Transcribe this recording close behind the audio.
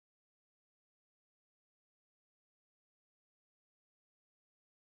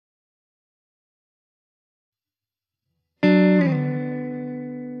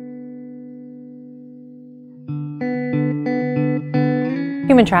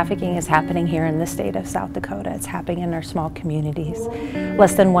Human trafficking is happening here in the state of South Dakota. It's happening in our small communities.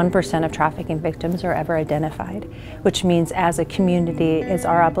 Less than 1% of trafficking victims are ever identified, which means as a community, it's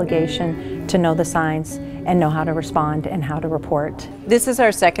our obligation to know the signs and know how to respond and how to report. This is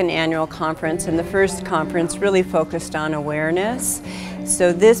our second annual conference, and the first conference really focused on awareness.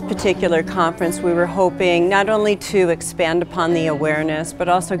 So this particular conference, we were hoping not only to expand upon the awareness, but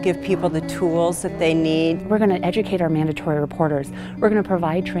also give people the tools that they need. We're going to educate our mandatory reporters. We're going to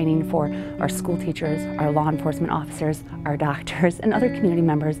provide training for our school teachers, our law enforcement officers, our doctors, and other community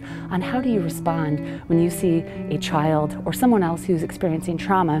members on how do you respond when you see a child or someone else who's experiencing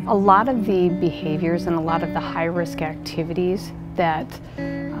trauma. A lot of the behaviors and a lot of the high-risk activities that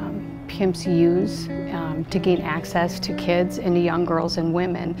pimps use to gain access to kids and to young girls and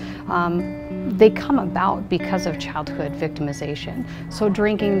women, they come about because of childhood victimization. So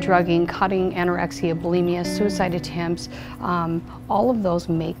drinking, drugging, cutting, anorexia, bulimia, suicide attempts, all of those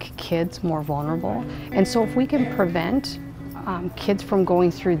make kids more vulnerable. And so if we can prevent kids from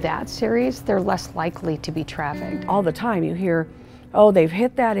going through that series, they're less likely to be trafficked. All the time you hear, oh, they've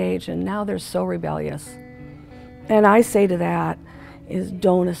hit that age and now they're so rebellious. And I say to that is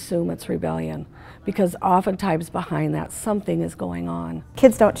don't assume it's rebellion, because oftentimes behind that something is going on.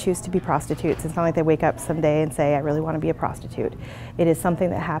 Kids don't choose to be prostitutes. It's not like they wake up someday and say, I really want to be a prostitute. It is something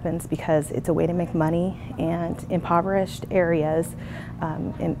that happens because it's a way to make money, and impoverished areas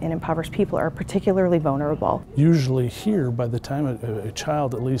and impoverished people are particularly vulnerable. Usually here, by the time a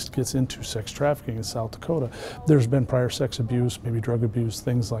child at least gets into sex trafficking in South Dakota, there's been prior sex abuse, maybe drug abuse,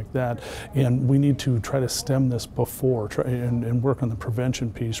 things like that, and we need to try to stem this before and work on the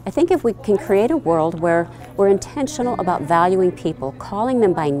prevention piece. I think if we can create a world where we're intentional about valuing people, calling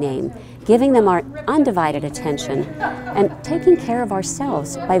them by name, giving them our undivided attention, and taking care of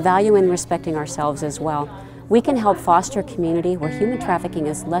ourselves by valuing and respecting ourselves as well, we can help foster a community where human trafficking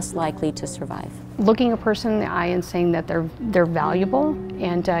is less likely to survive. Looking a person in the eye and saying that they're valuable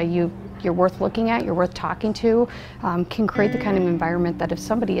and you're worth looking at, you're worth talking to, can create the kind of environment that if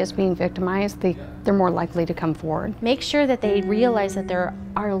somebody is being victimized, they're more likely to come forward. Make sure that they realize that there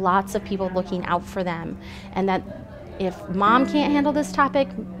are lots of people looking out for them, and that if mom can't handle this topic,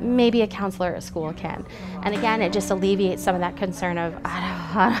 maybe a counselor at school can. And again, it just alleviates some of that concern of,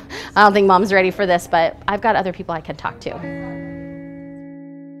 I don't think mom's ready for this, but I've got other people I can talk to.